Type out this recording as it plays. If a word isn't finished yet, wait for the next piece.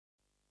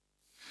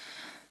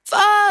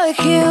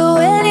fuck you,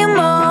 any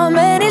mom,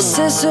 any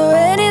sister,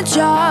 any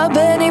job,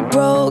 any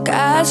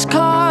broke-ass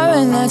car,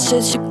 and that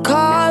shit you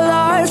call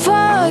art.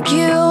 Fuck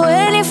you,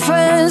 any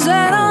friends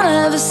that I'll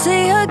never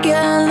see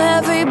again,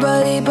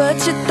 everybody but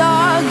your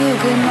dog, you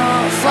can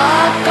all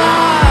fuck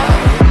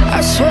off.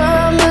 I swear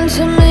I meant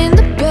to mean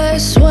the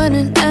best when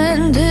it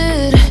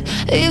ended.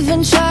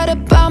 Even tried to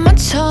bite my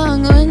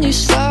tongue when you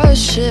started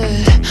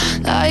shit.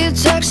 Now you're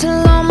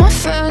texting all my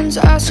friends,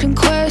 asking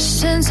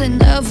questions. They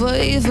never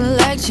even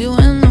liked you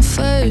in the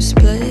first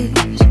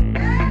place.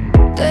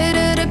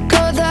 Dated a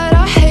girl that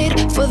I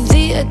hate for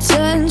the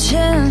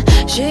attention.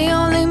 She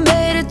only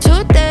made it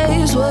 2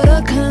 days, what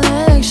a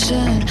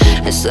connection.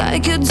 It's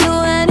like you'd do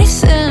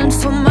anything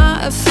for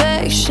my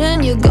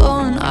affection. You're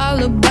going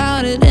all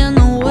about it in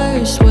the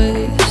worst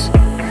ways.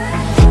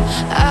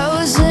 I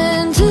was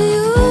into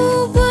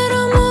you, but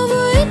I'm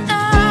over it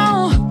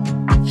now.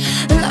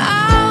 And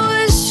I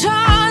was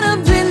trying to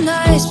be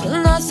nice,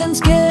 but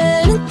nothing's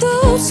getting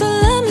through, so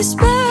let me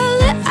spell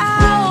it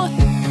out.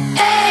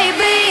 A,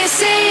 B, C,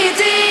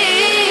 D,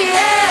 E,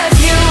 F.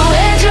 You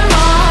and your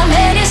mom,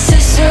 and your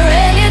sister,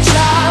 and your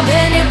job,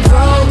 and your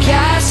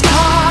broke-ass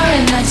car,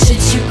 and that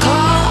shit you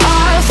call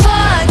art.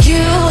 Fuck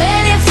you,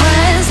 and your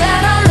friends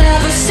that I'll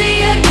never see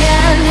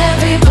again,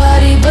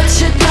 everybody but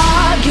your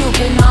dog, you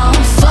can all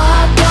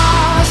fuck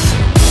off.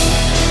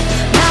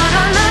 Na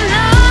na na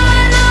na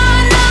na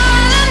na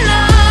na na.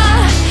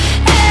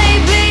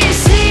 A, B,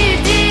 C,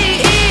 D,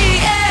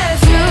 E, F.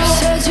 You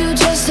said you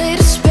just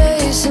needed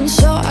space, and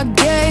so I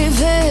gave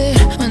it.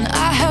 When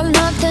I had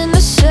nothing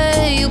to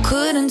say, you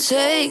couldn't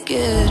take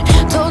it.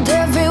 Told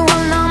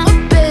everyone I'm a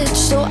bitch,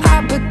 so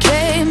I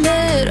became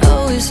it.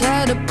 Always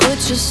had to put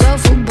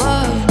yourself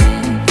above me.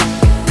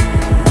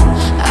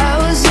 I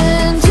was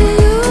into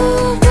you,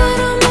 but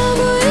I'm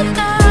over it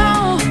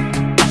now.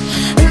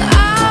 And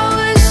I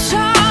was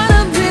trying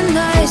to be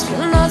nice,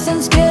 but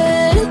nothing's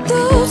getting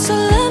through, so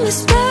let me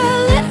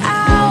spell it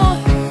out.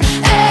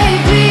 A,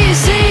 B,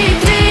 C,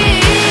 D,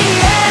 E,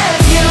 F.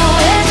 You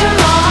and your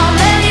mom,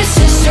 and your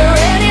sister,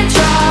 and your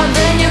job,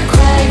 and your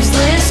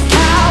Craigslist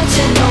couch,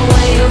 and the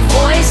way your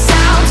voice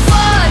sounds.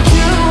 Fuck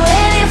you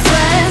and your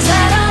friends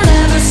that I'll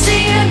never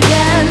see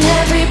again,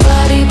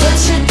 everybody but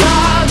your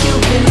dog, you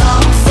can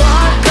all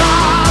fuck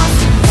off.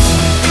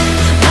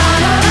 Na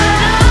na na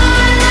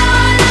na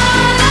na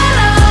na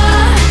na.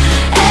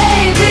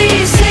 A, B,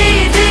 C,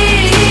 D,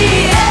 E,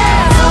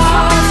 F.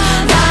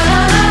 Na na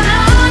na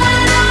na na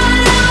na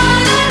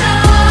na na.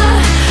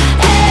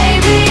 A,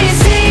 B,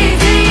 C,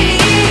 D,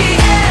 E,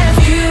 F.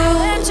 You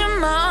and your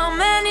mom,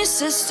 and your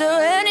sister,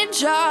 and your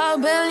job,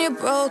 and your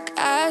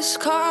broke-ass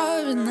car,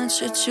 and that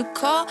shit you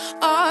call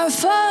art.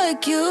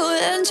 Fuck you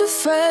and your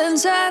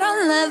friends that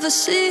I'll never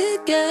see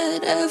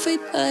again,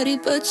 everybody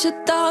but your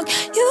dog,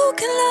 you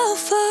can all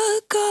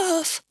fuck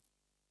off.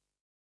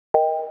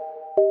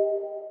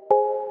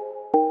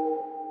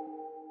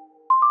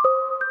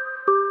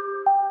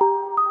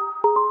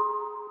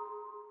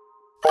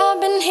 I've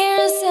been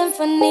hearing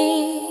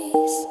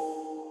symphonies.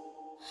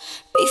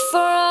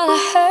 Before all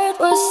I heard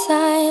was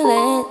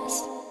silence.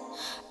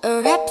 A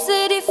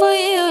rhapsody for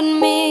you and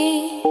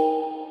me.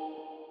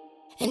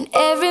 And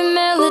every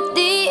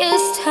melody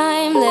is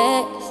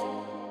timeless.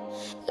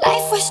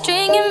 Life was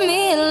stringing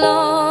me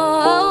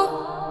along.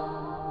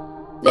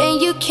 Then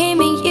you came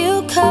and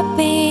you cut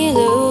me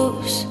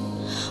loose.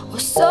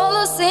 Was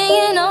solo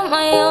singing on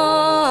my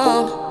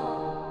own.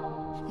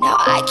 Now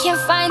I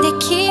can't find a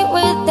key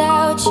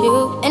without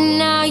you. And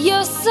now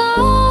your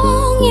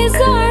song is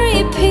on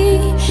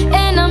repeat,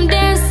 and I'm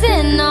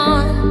dancing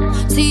on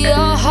to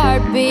your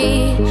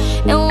heartbeat.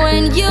 And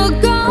when you're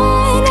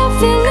gone, I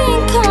feel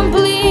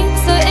incomplete.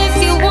 So if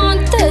you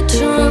want the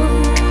truth,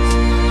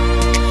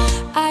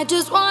 I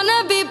just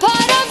wanna be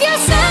part of your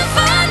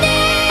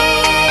symphony.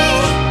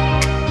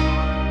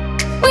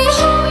 We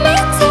hold me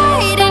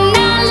tight and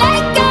not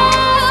let go.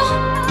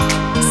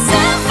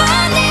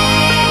 Symphony,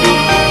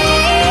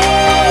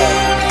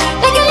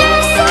 like a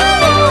love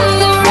song on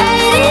the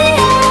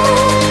radio.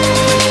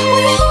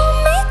 We hold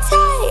me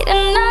tight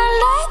and not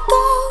let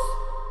go.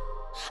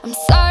 I'm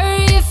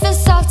sorry if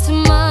it's all too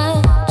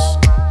much,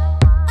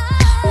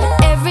 but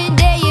every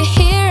day you're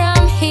here,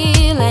 I'm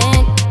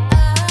healing.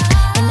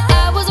 And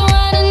I was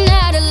running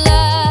out of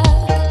luck.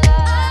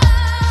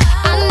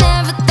 I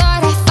never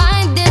thought I'd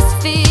find this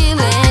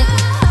feeling,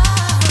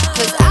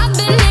 'cause I've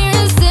been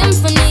hearing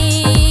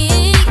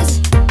symphonies.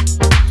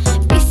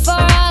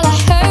 Before all I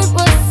heard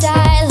was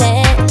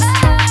silence.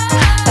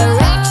 A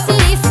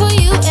rhapsody for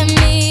you and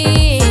me.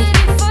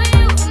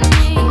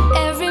 And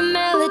every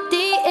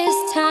melody is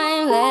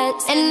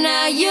timeless. And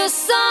now your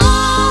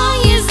song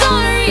is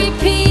on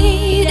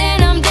repeat, and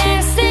I'm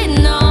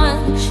dancing on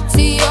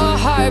to your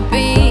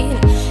heartbeat.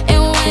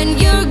 And when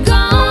you're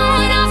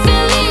gone, I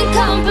feel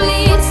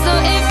incomplete. So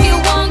if you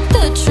want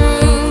the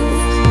truth,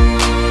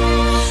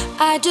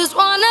 I just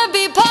wanna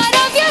be part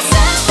of your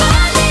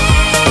symphony.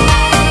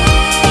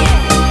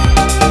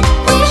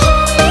 We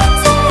hold me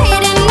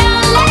tight and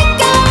not let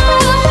go.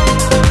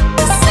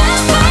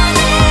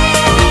 Symphony,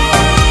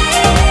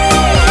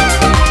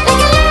 like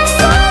a love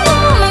song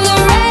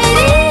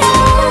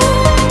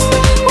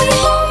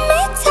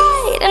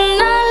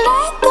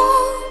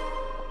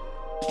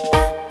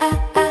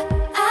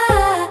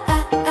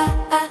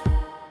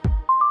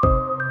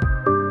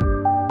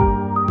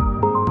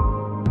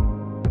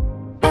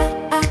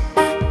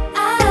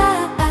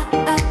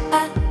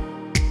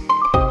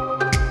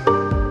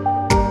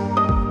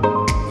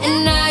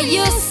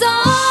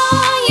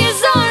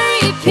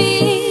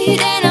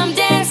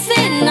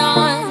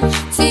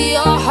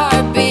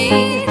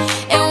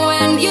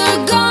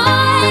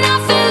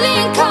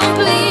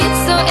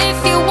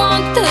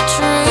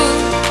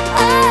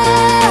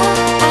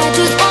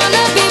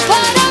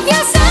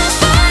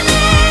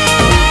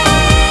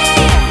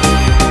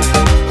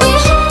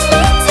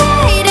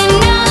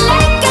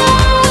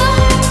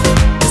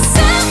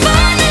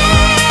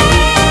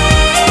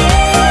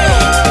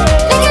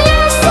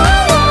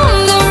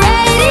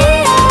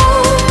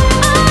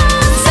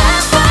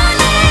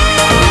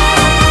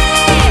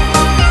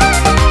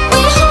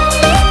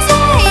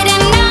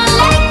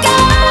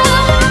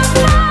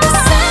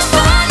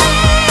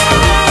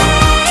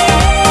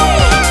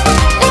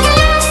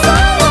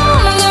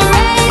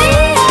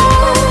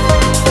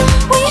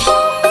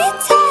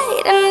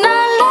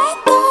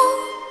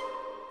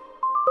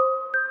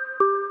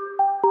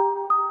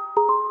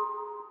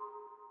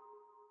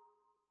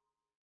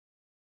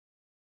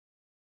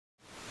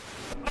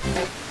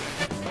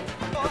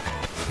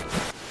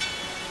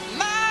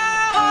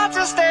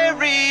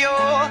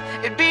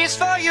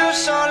you,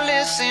 so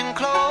listen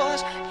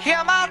close.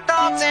 Hear my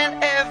thoughts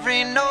in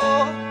every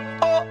note.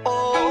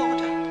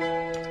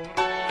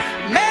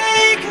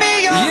 Make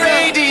me your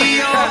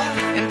radio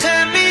and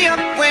turn me up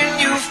when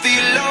you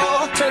feel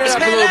low. This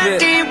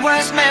melody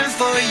was meant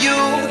for you,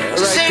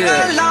 so sing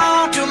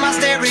along to my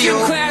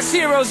stereo. Class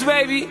heroes,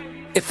 baby.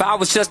 If I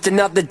was just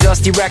another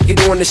dusty record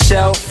on the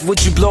shelf,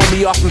 would you blow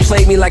me off and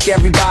play me like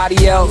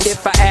everybody else?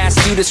 If I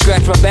asked you to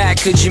scratch my back,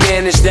 could you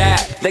manage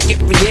that? Like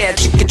if we had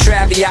chicken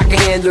Travie, I can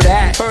handle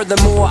that.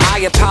 Furthermore,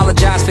 I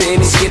apologize for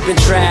any skipping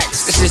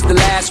tracks. This is the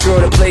last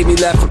girl that played me,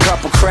 left a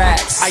couple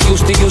cracks. I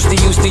used to,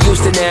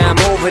 now I'm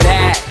over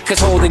that. Cause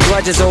holding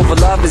grudges over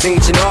love is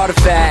ancient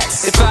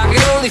artifacts. If I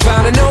could only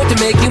find a note to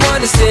make you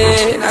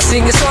understand, I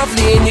sing it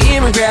softly in your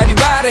ear and grab you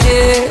by the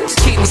hands.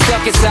 Keep me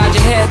stuck inside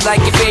your head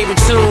like your favorite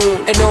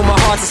tune, and know my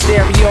heart's a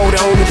stereo, the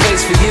only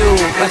place for you.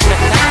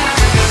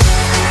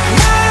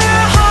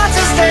 My heart's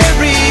a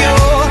stereo,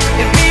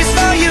 it beats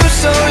for you,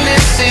 so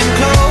listen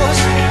close.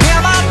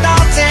 Hear my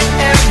thoughts in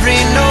every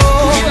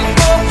note.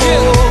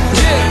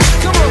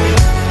 Come on.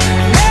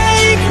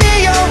 Make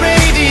me your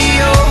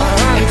radio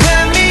and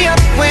turn me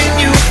up when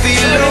you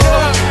feel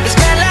low. This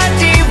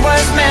melody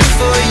was meant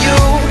for you,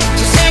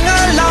 so sing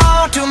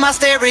along to my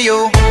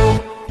stereo.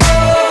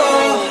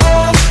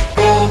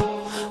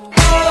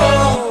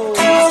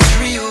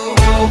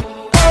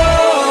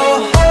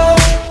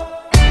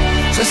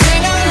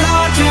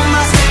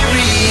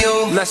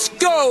 Let's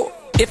go!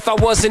 If I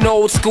was an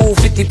old school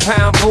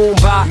 50-pound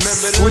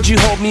boombox, would you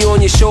hold me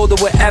on your shoulder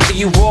wherever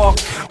you walk?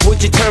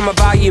 Would you turn my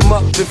volume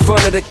up in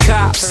front of the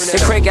cops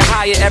and crank it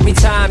higher every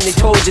time they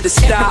told you to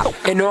stop?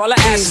 And all I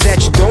ask is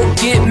that you don't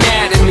get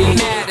mad at me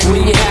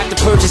when you have to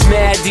purchase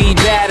Mad D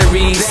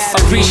batteries.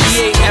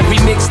 Appreciate every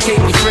mixtape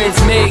your friends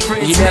make.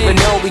 You never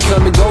know, we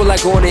come and go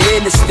like on the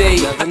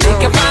interstate. I think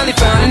I finally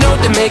found a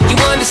note to make you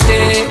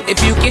understand.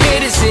 If you can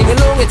hit it, sing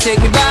along and take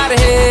me by the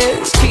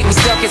hands. Keep me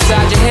stuck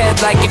inside your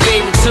head like your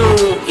favorite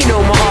tune. You know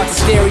my heart's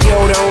a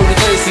stereo, the only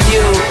place for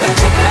you.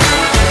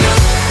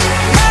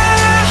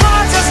 My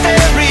heart's a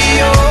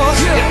stereo,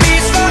 it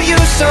beats for you,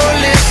 so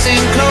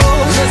listen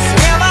close.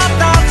 Hear my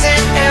thoughts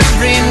in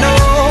every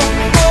note.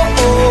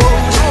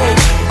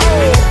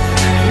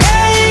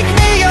 Make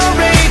me your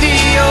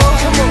radio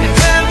and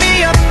turn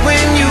me up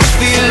when you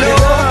feel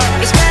low.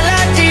 This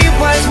melody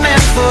was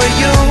meant for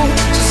you,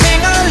 so sing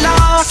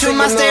along to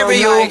my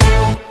stereo.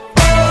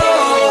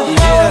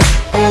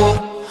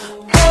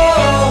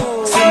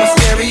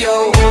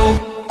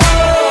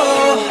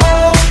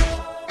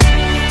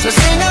 So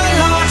sing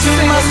along to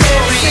my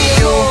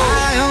stereo.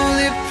 I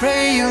only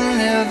pray you'll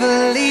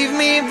never leave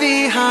me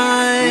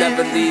behind.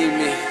 Never leave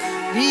me.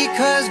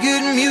 Because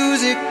good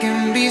music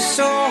can be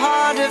so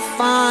hard to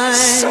find.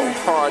 So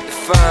hard to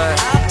find.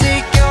 I'll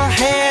take your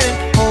hand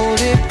and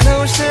hold it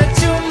closer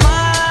to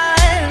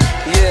mine.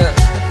 Yeah.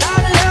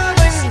 Our love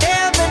was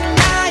there, but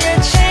now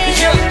you're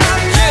changing my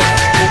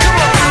mind.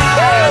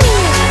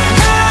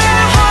 My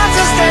heart's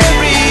a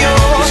stereo,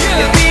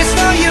 it beats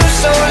for you,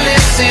 so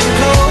listen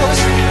close.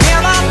 Hear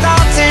my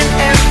thoughts in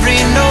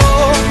every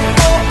note.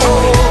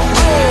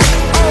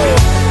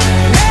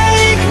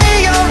 Make me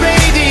your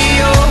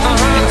radio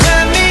and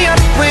turn me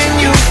up when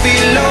you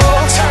feel low.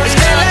 This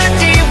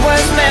melody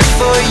was meant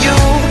for you,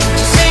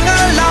 so sing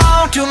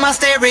along to my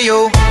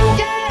stereo.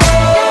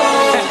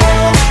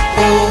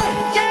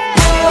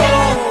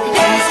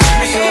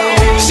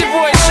 It's your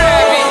boy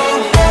Travie,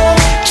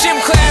 Gym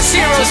Class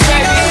Heroes,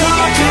 baby.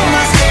 To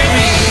my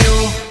stereo.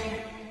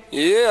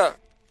 Yeah.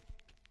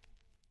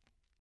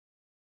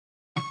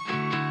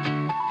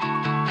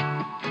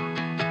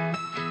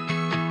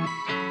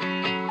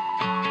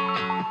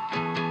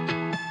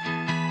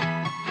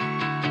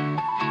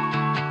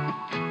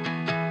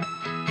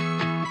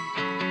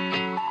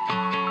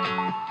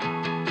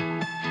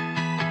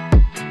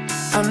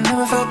 I've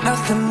never felt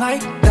nothing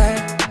like that.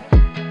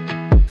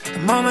 The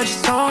moment you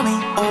saw me,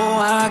 oh,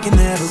 I can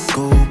never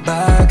go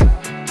back.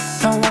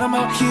 Now when I'm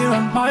out here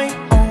on my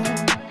own,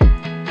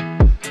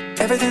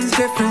 everything's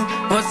different,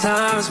 but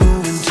time is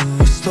moving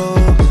too slow.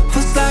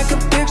 Feels like a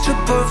picture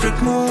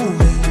perfect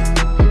movie,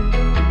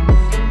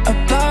 a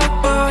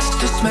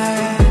blockbuster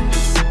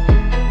smash.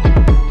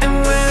 And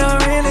when I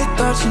really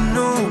thought you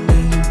knew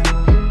me,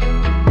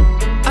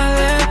 I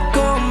let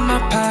go of my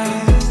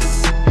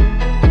past.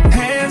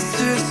 Hands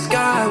to the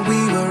sky, we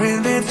were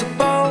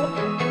invincible.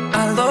 I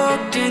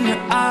looked in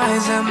your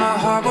eyes and my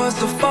heart was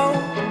so full.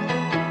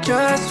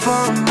 Just for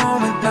a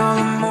moment, now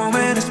the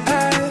moment is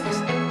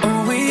past.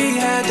 Oh, we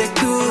had that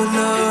good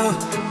love,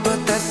 but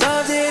that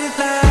love didn't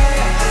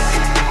last.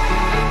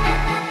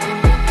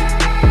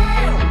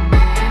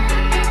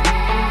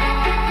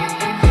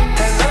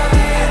 That love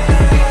didn't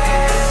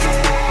last.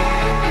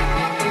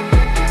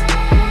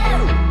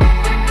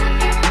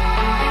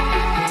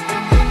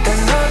 That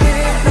love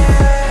didn't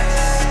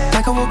last.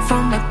 Like I woke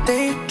from a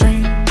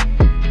daydream,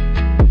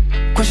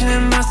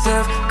 questioning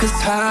myself, cause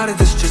how did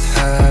this just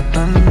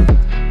happen?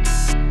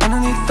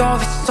 Underneath all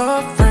the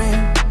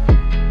suffering,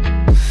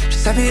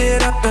 just happy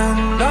it up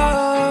and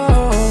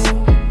low.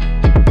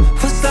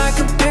 Feels like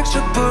a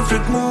picture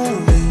perfect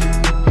movie,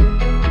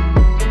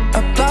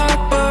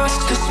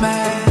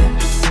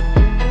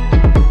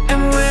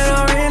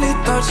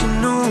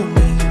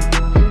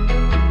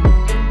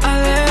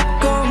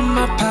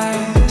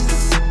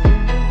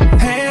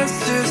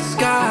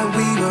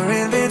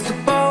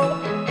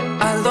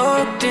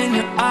 looked in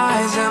your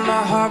eyes and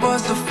my heart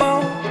was a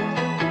foe.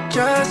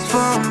 Just for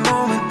a moment